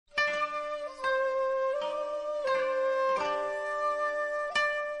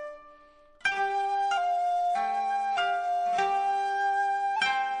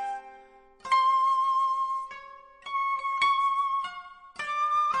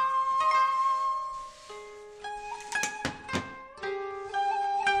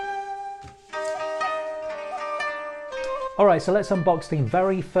Alright, so let's unbox the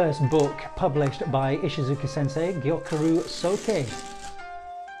very first book published by Ishizuka Sensei, Gyokko Ryū.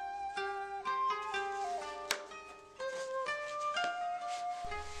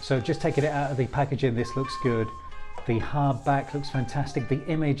 So just taking it out of the packaging, this looks good. The hardback looks fantastic. The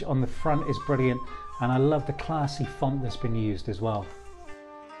image on the front is brilliant, and I love the classy font that's been used as well.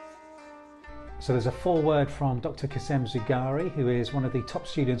 So there's a foreword from Dr. Kasem Zugari, who is one of the top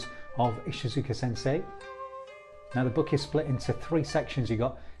students of Ishizuka Sensei. Now the book is split into 3 sections. You've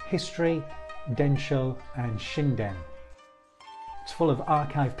got History, Densho and Shinden. It's full of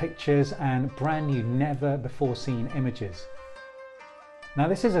archive pictures and brand new, never before seen images. Now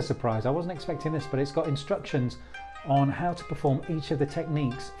this is a surprise, I wasn't expecting this, but it's got instructions on how to perform each of the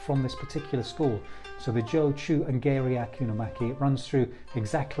techniques from this particular school. So the Jo, Chu and Geiryaku no Maki, it runs through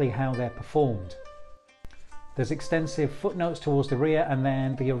exactly how they're performed. There's extensive footnotes towards the rear and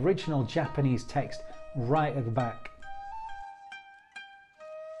then the original Japanese text right at the back.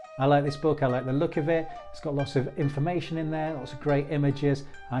 I like this book, I like the look of it. It's got lots of information in there, lots of great images.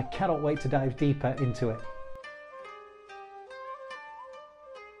 I cannot wait to dive deeper into it.